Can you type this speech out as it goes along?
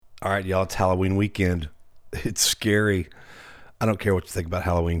All right, y'all, it's Halloween weekend. It's scary. I don't care what you think about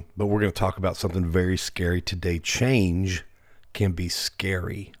Halloween, but we're going to talk about something very scary today. Change can be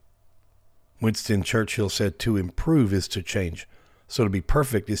scary. Winston Churchill said to improve is to change. So to be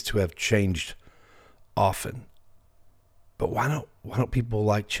perfect is to have changed often. But why don't people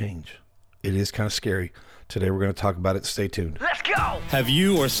like change? It is kind of scary. Today we're going to talk about it. Stay tuned. Let's go! Have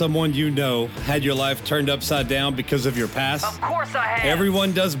you or someone you know had your life turned upside down because of your past? Of course I have.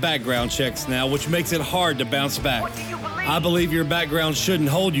 Everyone does background checks now, which makes it hard to bounce back. What do you believe? I believe your background shouldn't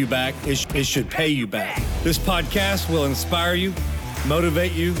hold you back. It should pay you back. This podcast will inspire you,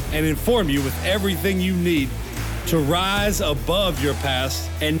 motivate you, and inform you with everything you need to rise above your past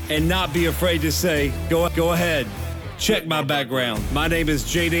and not be afraid to say, go ahead, check my background. My name is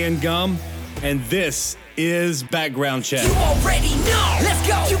J.Dan Gum, and this is Background Check. You already know. Let's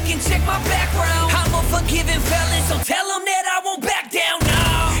go. You can check my background. I'm a forgiving felon, so tell them that I won't back down.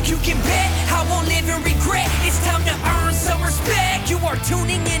 No. You can bet I won't live in regret. It's time to earn some respect. You are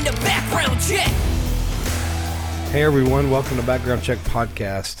tuning in to Background Check. Hey everyone, welcome to Background Check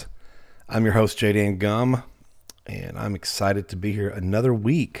Podcast. I'm your host, J.Dan Gum, and I'm excited to be here another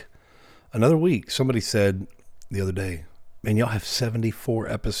week. Another week. Somebody said the other day, man, y'all have 74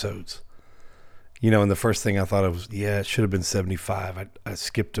 episodes. You know, and the first thing I thought of was, yeah, it should have been 75. I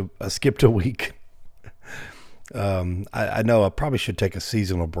skipped a week. I know I probably should take a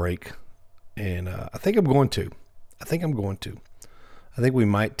seasonal break, and I think I'm going to. I think we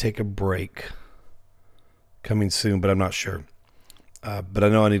might take a break coming soon, but I'm not sure. But I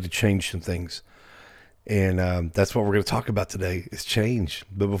know I need to change some things, and that's what we're going to talk about today is change.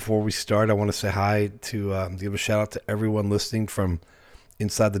 But before we start, I want to say hi to give a shout out to everyone listening from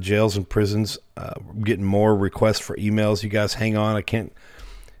inside the jails and prisons. We're getting more requests for emails. You guys hang on. I can't,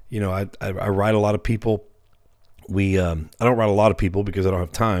 I write a lot of people. I don't write a lot of people because I don't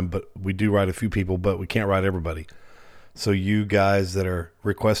have time, but we do write a few people, but we can't write everybody. So you guys that are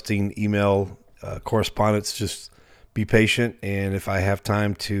requesting email correspondence, just be patient. And if I have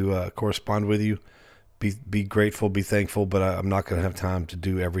time to correspond with you, be grateful, be thankful, but I'm not going to have time to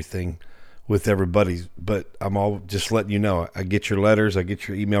do everything with everybody, but I'm all just letting you know. I get your letters, I get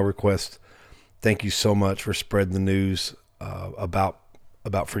your email requests. Thank you so much for spreading the news about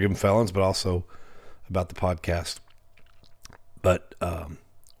Forgiven Felons, but also about the podcast. But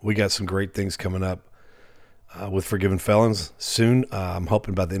we got some great things coming up with Forgiven Felons soon. I'm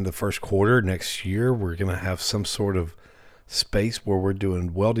hoping by the end of the first quarter next year, we're going to have some sort of space where we're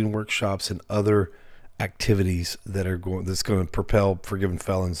doing welding workshops and other activities that's going to propel Forgiven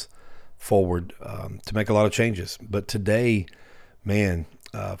Felons forward to make a lot of changes. But today, man,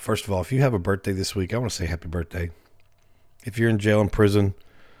 first of all, if you have a birthday this week, I want to say happy birthday. If you're in jail and prison,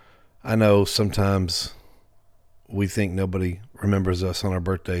 I know sometimes we think nobody remembers us on our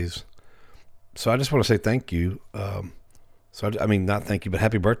birthdays. So I just want to say thank you. Not thank you, but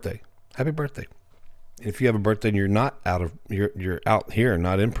happy birthday. Happy birthday. And if you have a birthday and you're out here and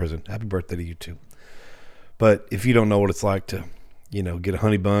not in prison, happy birthday to you too. But if you don't know what it's like to get a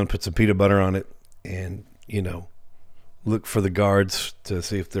honey bun, put some peanut butter on it, and, look for the guards to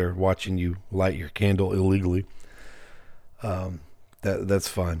see if they're watching you light your candle illegally. That's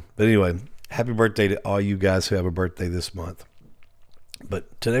fine. But anyway, happy birthday to all you guys who have a birthday this month.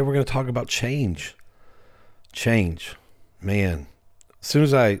 But today we're going to talk about change. Change. Man, as soon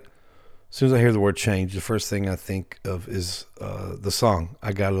as I hear the word change, the first thing I think of is the song,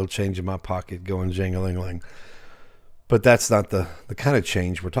 I Got a Little Change in My Pocket, going jang-a-ling-a-ling. But that's not the kind of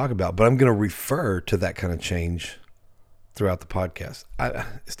change we're talking about. But I'm going to refer to that kind of change throughout the podcast.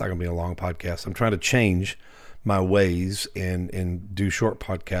 It's not going to be a long podcast. I'm trying to change my ways and do short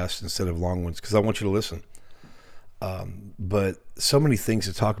podcasts instead of long ones because I want you to listen. But so many things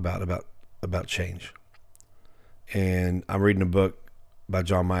to talk about change. And I'm reading a book by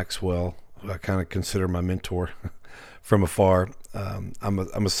John Maxwell, who I kind of consider my mentor from afar. I'm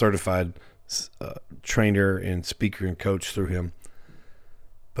a certified trainer and speaker and coach through him.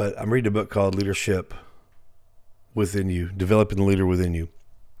 But I'm reading a book called Leadership Within You, Developing the Leader Within You.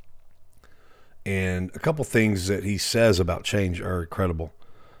 And a couple things that he says about change are incredible.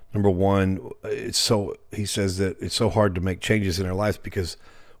 Number one, he says that it's so hard to make changes in our lives because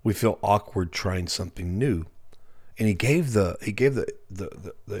we feel awkward trying something new. And he gave the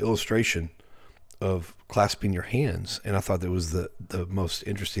illustration of clasping your hands. And I thought that was the most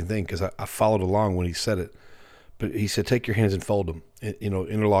interesting thing because I followed along when he said it. But he said, take your hands and fold them,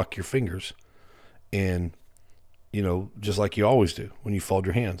 interlock your fingers. And, just like you always do when you fold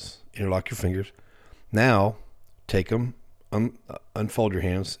your hands, interlock your fingers. Now take them, unfold your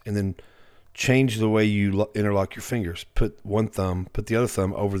hands, and then change the way you interlock your fingers. Put the other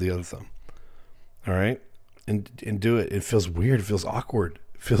thumb over the other thumb. All right? And do it. It feels weird. It feels awkward.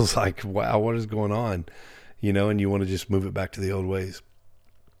 It feels like, wow, what is going on? And you want to just move it back to the old ways.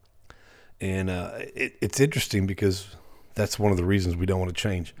 And it's interesting because that's one of the reasons we don't want to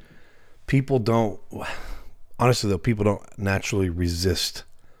change. People don't naturally resist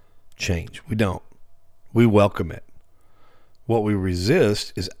change. We don't. We welcome it. What we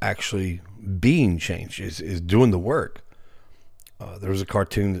resist is actually being changed, is doing the work. There was a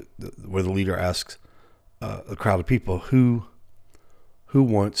cartoon where the leader asks a crowd of people, who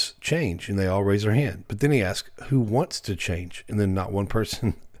wants change? And they all raise their hand. But then he asks, who wants to change? And then not one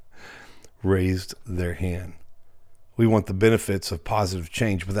person raised their hand. We want the benefits of positive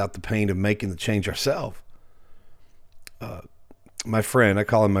change without the pain of making the change ourselves. My friend, I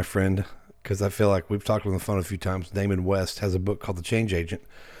call him my friend because I feel like we've talked on the phone a few times. Damon West has a book called The Change Agent,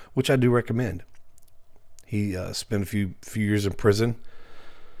 which I do recommend. He spent a few years in prison,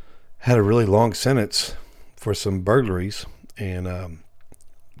 had a really long sentence for some burglaries, and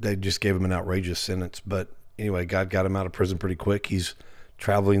they just gave him an outrageous sentence. But anyway, God got him out of prison pretty quick. He's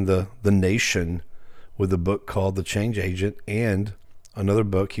traveling the nation with a book called The Change Agent and another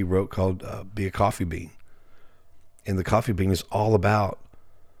book he wrote called Be a Coffee Bean. And the coffee bean is all about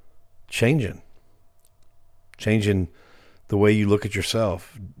changing the way you look at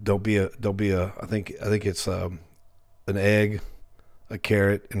yourself. Don't be a I think it's an egg, a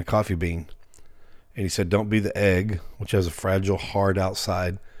carrot, and a coffee bean. And he said, don't be the egg, which has a fragile, hard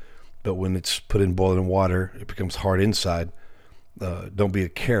outside, but when it's put in boiling water, it becomes hard inside. Don't be a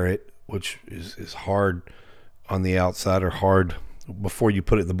carrot, which is hard on the outside or hard before you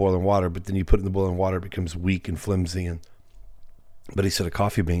put it in the boiling water, but then you put it in the boiling water, it becomes weak and flimsy. But he said a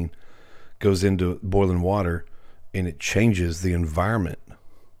coffee bean goes into boiling water and it changes the environment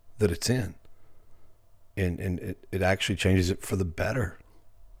that it's in. And it actually changes it for the better.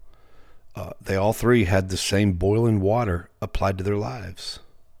 They all three had the same boiling water applied to their lives.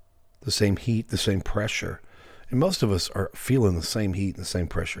 The same heat, the same pressure. And most of us are feeling the same heat and the same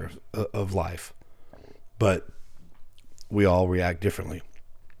pressure of life. But we all react differently.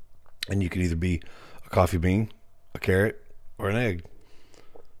 And you can either be a coffee bean, a carrot, or an egg.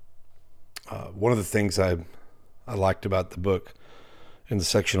 One of the things I liked about the book in the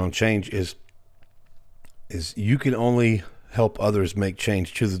section on change is you can only help others make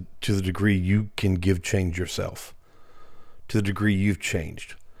change to the degree you can give change yourself, to the degree you've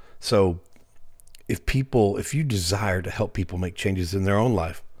changed. So if you desire to help people make changes in their own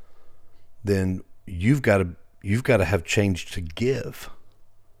life, then you've got to have change to give.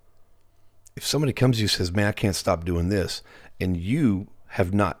 If somebody comes to you and says, man, I can't stop doing this, and you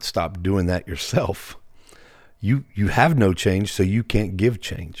have not stopped doing that yourself, you have no change, so you can't give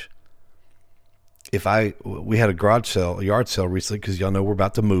change. We had a yard sale recently, because y'all know we're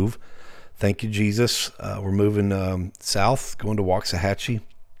about to move. Thank you, Jesus. We're moving south, going to Waxahachie,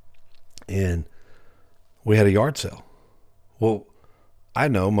 and we had a yard sale. Well, I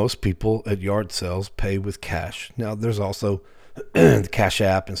know most people at yard sales pay with cash. Now, there's also the Cash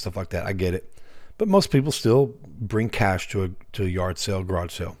App and stuff like that. I get it. But most people still bring cash to a yard sale,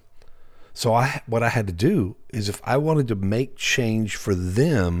 garage sale. So what I had to do is, if I wanted to make change for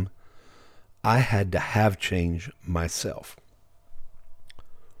them, I had to have change myself.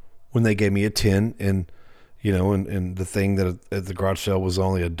 When they gave me a 10 and the thing that at the garage sale was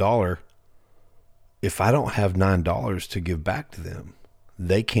only $1, if I don't have $9 to give back to them,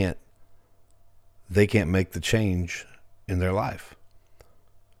 they can't make the change in their life.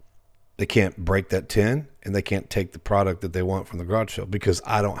 They can't break that 10, and they can't take the product that they want from the garage sale because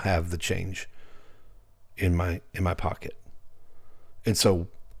I don't have the change in my pocket. And so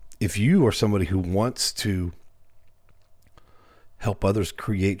if you are somebody who wants to help others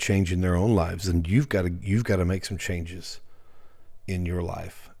create change in their own lives, then you've got to make some changes in your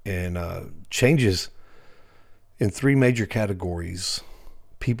life. And changes in 3 major categories: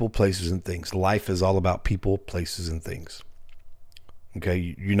 people, places, and things. Life is all about people, places, and things.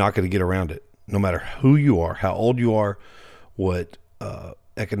 Okay, you're not going to get around it. No matter who you are, how old you are, what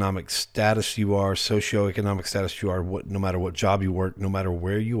economic status you are, socioeconomic status you are, no matter what job you work, no matter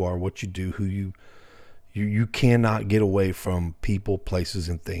where you are, what you do, who you cannot get away from people, places,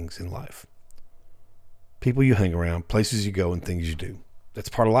 and things in life. People you hang around, places you go, and things you do. That's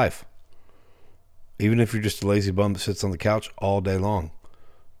part of life. Even if you're just a lazy bum that sits on the couch all day long,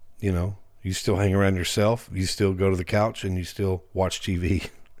 you still hang around yourself. You still go to the couch and you still watch TV.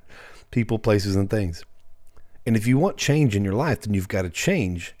 People, places, and things. And if you want change in your life, then you've got to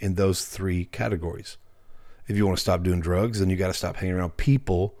change in those 3 categories. If you want to stop doing drugs, then you got to stop hanging around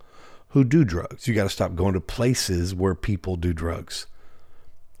people who do drugs. You got to stop going to places where people do drugs.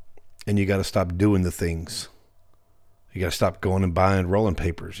 And you got to stop doing the things. You got to stop going and buying rolling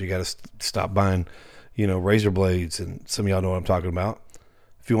papers. You got to stop buying, razor blades. And some of y'all know what I'm talking about.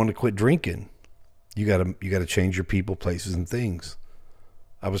 If you want to quit drinking, you got to change your people, places, and things.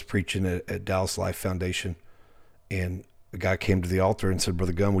 I was preaching at Dallas Life Foundation, and a guy came to the altar and said,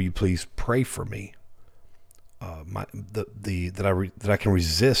 "Brother Gunn, will you please pray for me? That I can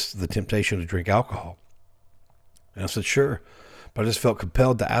resist the temptation to drink alcohol." And I said, "Sure," but I just felt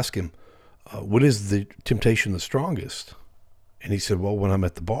compelled to ask him, "What is the temptation the strongest?" And he said, "Well, when I'm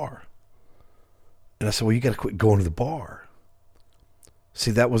at the bar." And I said, "Well, you got to quit going to the bar." See,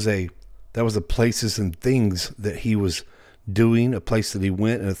 that was the places and things that he was doing, a place that he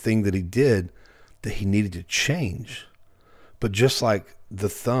went, and a thing that he did that he needed to change. But just like the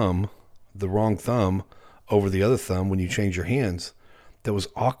wrong thumb over the other thumb when you change your hands, that was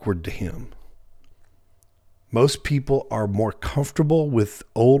awkward to him. Most people are more comfortable with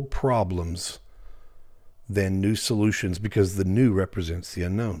old problems than new solutions because the new represents the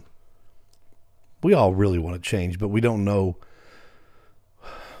unknown. We all really want to change, but we don't know.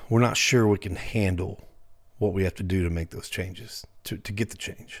 We're not sure we can handle what we have to do to make those changes, to get the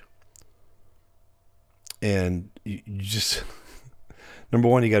change. And you just, number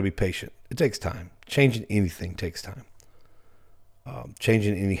one, you got to be patient. It takes time. Changing anything takes time.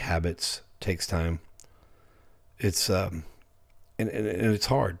 Changing any habits takes time. It's and it's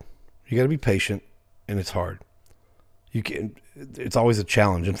hard. You got to be patient, and it's hard. It's always a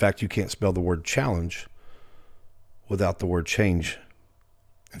challenge. In fact, you can't spell the word challenge without the word change.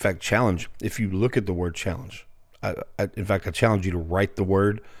 In fact, challenge, if you look at the word challenge, I challenge you to write the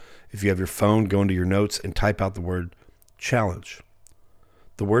word. If you have your phone, go into your notes and type out the word challenge.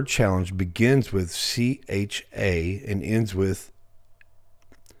 The word challenge begins with C-H-A and ends with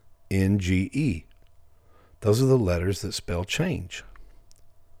N-G-E. Those are the letters that spell change.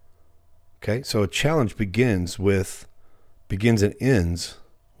 Okay, so a challenge begins and ends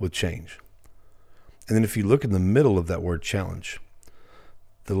with change. And then if you look in the middle of that word challenge,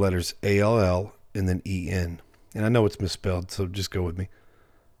 the letters A-L-L and then E-N. And I know it's misspelled, so just go with me.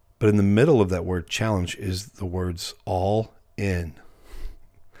 But in the middle of that word challenge is the words all in.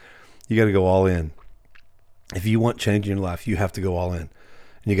 You got to go all in. If you want change in your life, you have to go all in.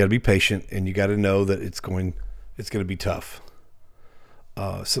 And you got to be patient, and you got to know that it's going to be tough.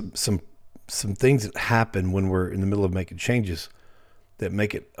 Some things that happen when we're in the middle of making changes that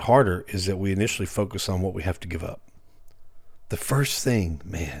make it harder is that we initially focus on what we have to give up. The first thing,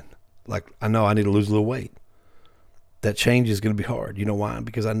 man, like I know I need to lose a little weight. That change is going to be hard. You know why?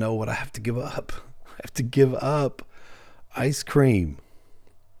 Because I know what I have to give up. I have to give up ice cream.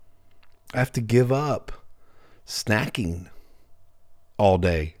 I have to give up snacking all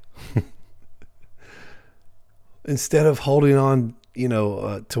day. Instead of holding on,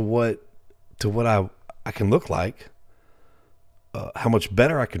 to what I can look like, how much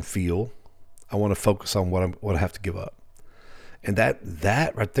better I can feel, I want to focus on what I have to give up. And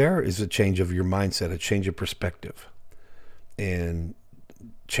that right there is a change of your mindset, a change of perspective. And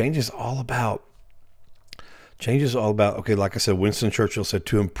change is all about, okay, like I said, Winston Churchill said,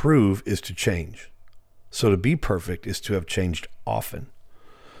 to improve is to change. So to be perfect is to have changed often.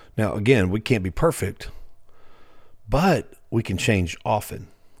 Now, again, we can't be perfect, but we can change often.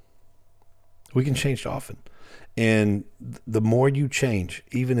 We can change often. And the more you change,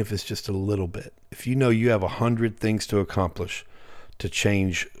 even if it's just a little bit, if you know you have 100 things to accomplish to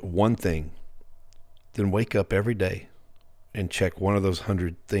change one thing, then wake up every day and check one of those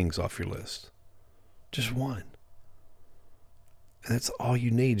 100 things off your list. Just one. And that's all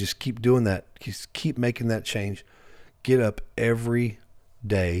you need. Just keep doing that. Just keep making that change. Get up every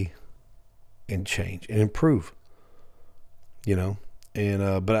day and change and improve.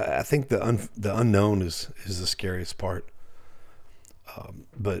 And but I think the unknown is the scariest part.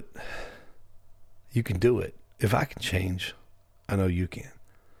 But you can do it. If I can change, I know you can.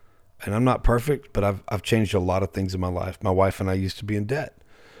 And I'm not perfect, but I've changed a lot of things in my life. My wife and I used to be in debt.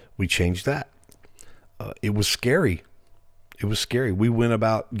 We changed that. It was scary. It was scary. We went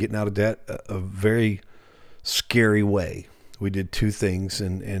about getting out of debt a very scary way. We did two things,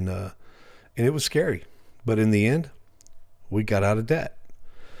 and it was scary. But in the end, we got out of debt.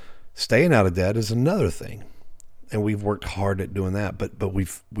 Staying out of debt is another thing. And we've worked hard at doing that. But we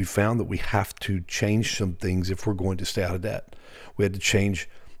found that we have to change some things if we're going to stay out of debt. We had to change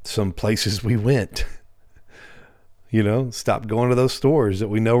some places we went. Stop going to those stores that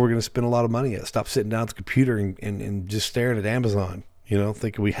we know we're going to spend a lot of money at. Stop sitting down at the computer and just staring at Amazon,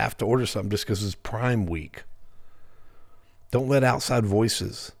 thinking we have to order something just because it's Prime Week. Don't let outside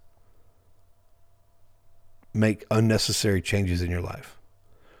voices make unnecessary changes in your life.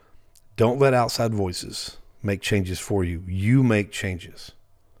 Don't let outside voices make changes for you. You make changes.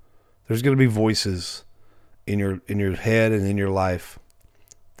 There's going to be voices in your head and in your life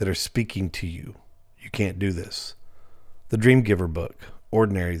that are speaking to you. You can't do this. The Dream Giver book,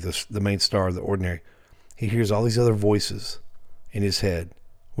 Ordinary, the main star of The Ordinary, he hears all these other voices in his head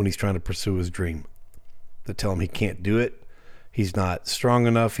when he's trying to pursue his dream that tell him he can't do it. He's not strong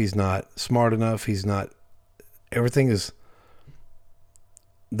enough. He's not smart enough. He's not. Everything is.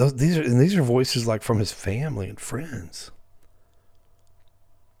 These are voices like from his family and friends.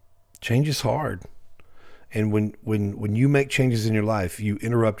 Change is hard, and when you make changes in your life, you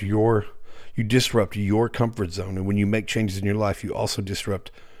disrupt your comfort zone, and when you make changes in your life, you also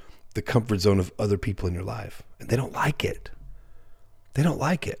disrupt the comfort zone of other people in your life, and they don't like it. They don't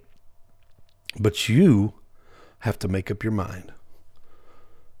like it, but you have to make up your mind.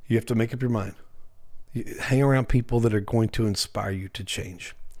 You have to make up your mind. You hang around people that are going to inspire you to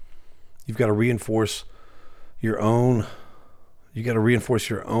change. You've got to reinforce your own. You got to reinforce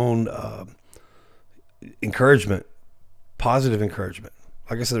your own encouragement, positive encouragement.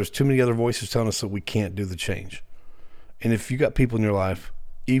 Like I said, there's too many other voices telling us that we can't do the change. And if you got people in your life,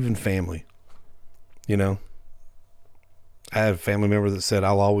 even family, you know, I had a family member that said,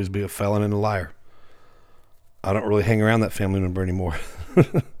 I'll always be a felon and a liar. I don't really hang around that family member anymore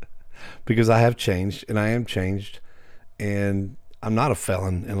because I have changed and I am changed, and I'm not a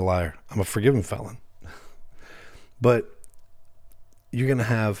felon and a liar. I'm a forgiven felon. But you're going to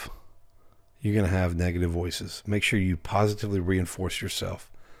have negative voices. Make sure you positively reinforce yourself.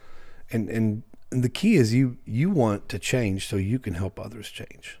 And the key is you want to change so you can help others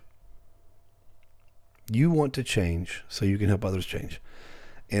change. You want to change so you can help others change.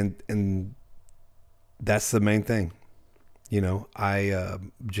 And that's the main thing. You know,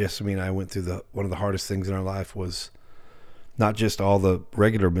 Jessamy and I went through one of the hardest things in our life was not just all the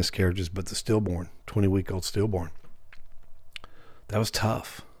regular miscarriages, but the stillborn, 20-week-old stillborn. That was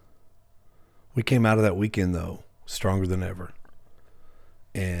tough. We came out of that weekend, though, stronger than ever.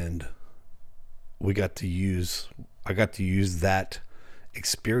 And I got to use that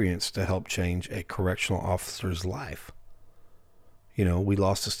experience to help change a correctional officer's life. You know, we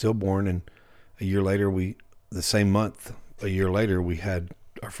lost a stillborn, and a year later, we had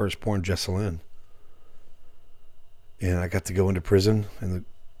our firstborn, Jessalyn. And I got to go into prison, and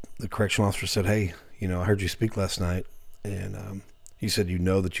the correctional officer said, hey, you know, I heard you speak last night, and he said, you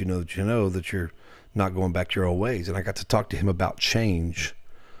know that you're not going back to your old ways. And I got to talk to him about change,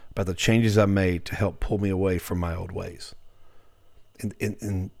 about the changes I made to help pull me away from my old ways.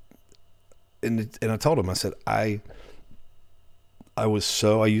 And I told him, I said, I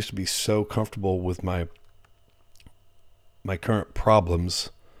used to be so comfortable with my current problems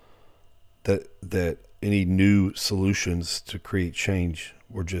that any new solutions to create change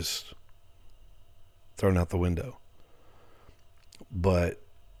were just thrown out the window. But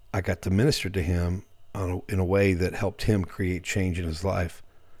I got to minister to him in a way that helped him create change in his life.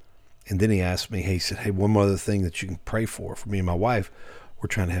 And then he asked me, he said, hey, one more other thing that you can pray for me and my wife. We're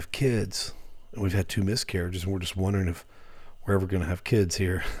trying to have kids, and we've had 2 miscarriages, and we're just wondering if we're ever going to have kids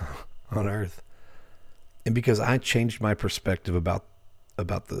here on earth. And because I changed my perspective about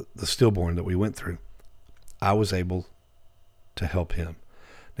the stillborn that we went through, I was able to help him.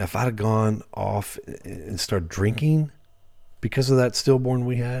 Now, if I'd have gone off and started drinking because of that stillborn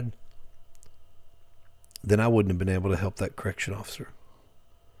we had, then I wouldn't have been able to help that correction officer.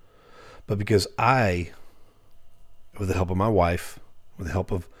 But because with the help of my wife, with the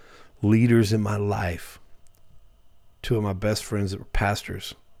help of leaders in my life, 2 of my best friends that were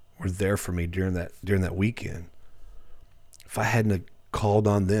pastors were there for me during that weekend. If I hadn't have called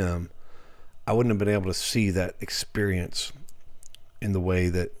on them, I wouldn't have been able to see that experience in the way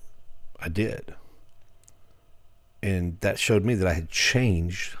that I did. And that showed me that I had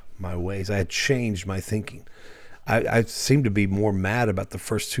changed my ways. I had changed my thinking. I seemed to be more mad about the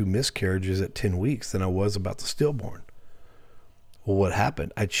first 2 miscarriages at 10 weeks than I was about the stillborn. Well, what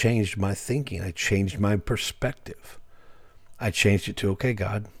happened? I changed my thinking. I changed my perspective. I changed it to, okay,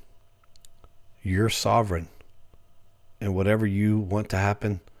 God, you're sovereign. And whatever you want to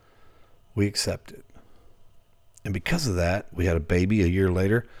happen, we accept it. And because of that, we had a baby a year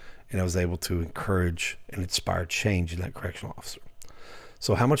later, and I was able to encourage and inspire change in that correctional officer.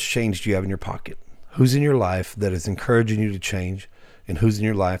 So how much change do you have in your pocket? Who's in your life that is encouraging you to change, and who's in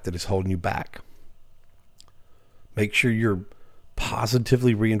your life that is holding you back? Make sure you're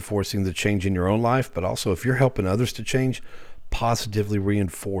positively reinforcing the change in your own life, but also if you're helping others to change, positively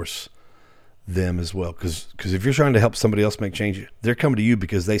reinforce them as well. Because if you're trying to help somebody else make change, they're coming to you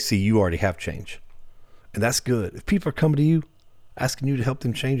because they see you already have change. And that's good. If people are coming to you, asking you to help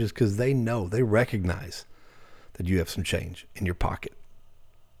them change, is because they know, they recognize that you have some change in your pocket.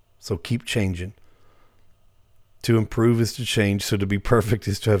 So keep changing. To improve is to change. So to be perfect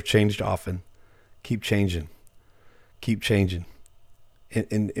is to have changed often. Keep changing. Keep changing.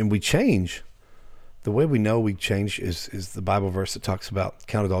 And we change. The way we know we change is the Bible verse that talks about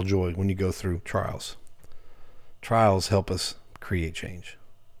count it all joy when you go through trials. Trials help us create change.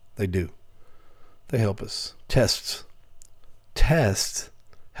 They do. They help us. Tests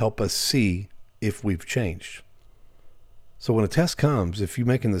help us see if we've changed. So when a test comes, if you're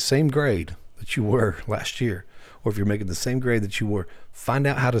making the same grade that you were last year, or if you're making the same grade that you were, find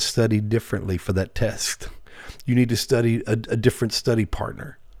out how to study differently for that test. You need to study a different study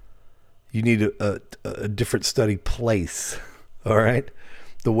partner. You need a different study place. All right?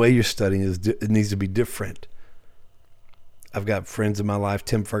 The way you're studying it needs to be different. I've got friends in my life,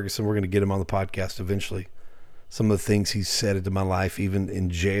 Tim Ferguson, we're going to get him on the podcast eventually. Some of the things he's said into my life, even in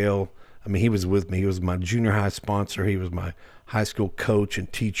jail. I mean, he was with me. He was my junior high sponsor. He was my high school coach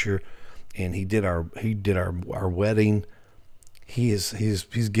and teacher, and he did our wedding.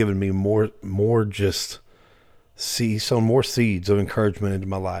 He's given me more just sown more seeds of encouragement into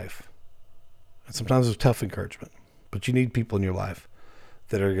my life. And sometimes it's tough encouragement, but you need people in your life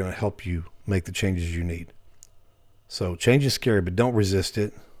that are going to help you make the changes you need. So change is scary, but don't resist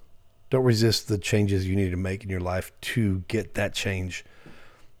it. Don't resist the changes you need to make in your life to get that change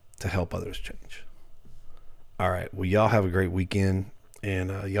to help others change. All right. Well, y'all have a great weekend, and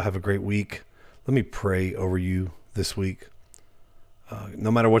y'all have a great week. Let me pray over you this week.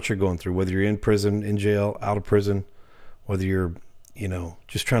 No matter what you're going through, whether you're in prison, in jail, out of prison, whether you're,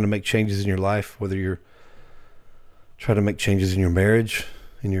 just trying to make changes in your life, whether you're trying to make changes in your marriage,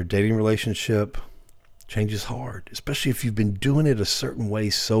 in your dating relationship, change is hard, especially if you've been doing it a certain way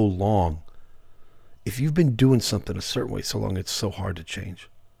so long. If you've been doing something a certain way so long, it's so hard to change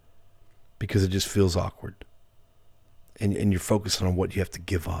because it just feels awkward. And you're focusing on what you have to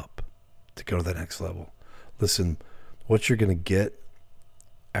give up to go to the next level. Listen, what you're going to get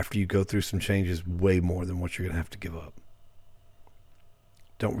after you go through some changes way more than what you're going to have to give up.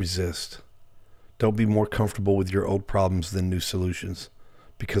 Don't resist. Don't be more comfortable with your old problems than new solutions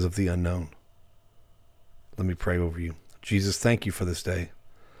because of the unknown. Let me pray over you. Jesus, thank you for this day.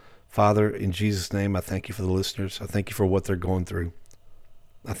 Father, in Jesus' name, I thank you for the listeners. I thank you for what they're going through.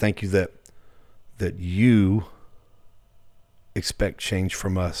 I thank you that you expect change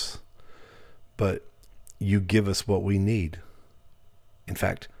from us, but you give us what we need. In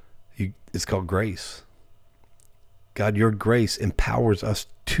fact, it's called grace. God, your grace empowers us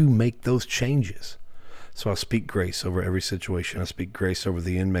to make those changes. So I speak grace over every situation. I speak grace over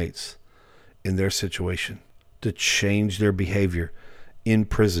the inmates in their situation to change their behavior in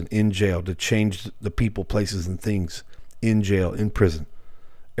prison, in jail, to change the people, places, and things in jail, in prison.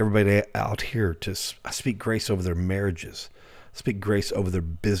 Everybody out here, I speak grace over their marriages. I speak grace over their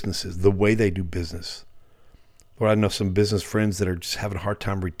businesses, the way they do business. Lord, I know some business friends that are just having a hard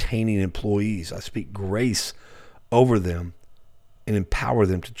time retaining employees. I speak grace over them and empower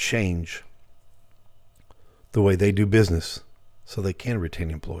them to change the way they do business so they can retain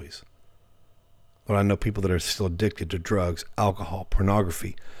employees. Lord, I know people that are still addicted to drugs, alcohol,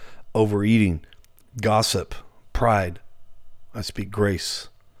 pornography, overeating, gossip, pride. I speak grace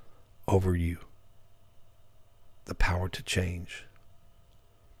over you, the power to change.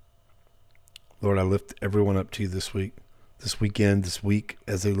 Lord, I lift everyone up to you this week, this weekend, this week,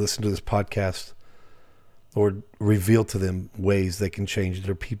 as they listen to this podcast. Lord, reveal to them ways they can change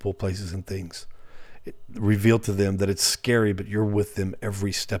their people, places, and things. Reveal to them that it's scary, but you're with them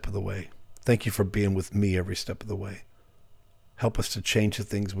every step of the way. Thank you for being with me every step of the way. Help us to change the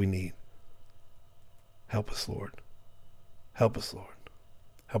things we need. Help us, Lord. Help us, Lord.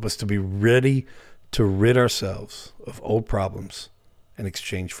 Help us to be ready to rid ourselves of old problems in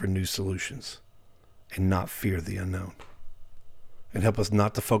exchange for new solutions and not fear the unknown. And help us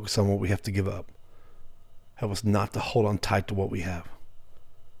not to focus on what we have to give up. Help us not to hold on tight to what we have,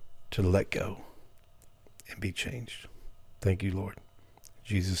 to let go and be changed. Thank you, Lord. In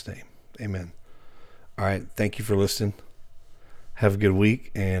Jesus' name, amen. All right, thank you for listening. Have a good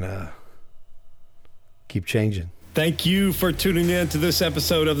week and keep changing. Thank you for tuning in to this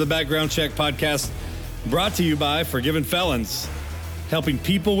episode of the Background Check Podcast, brought to you by Forgiven Felons, helping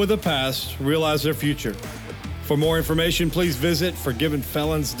people with a past realize their future. For more information, please visit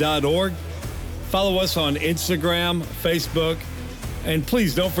forgivenfelons.org. Follow us on Instagram, Facebook, and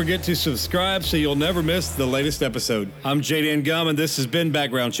please don't forget to subscribe so you'll never miss the latest episode. I'm Jaden Gum, and this has been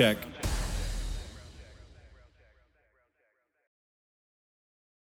Background Check.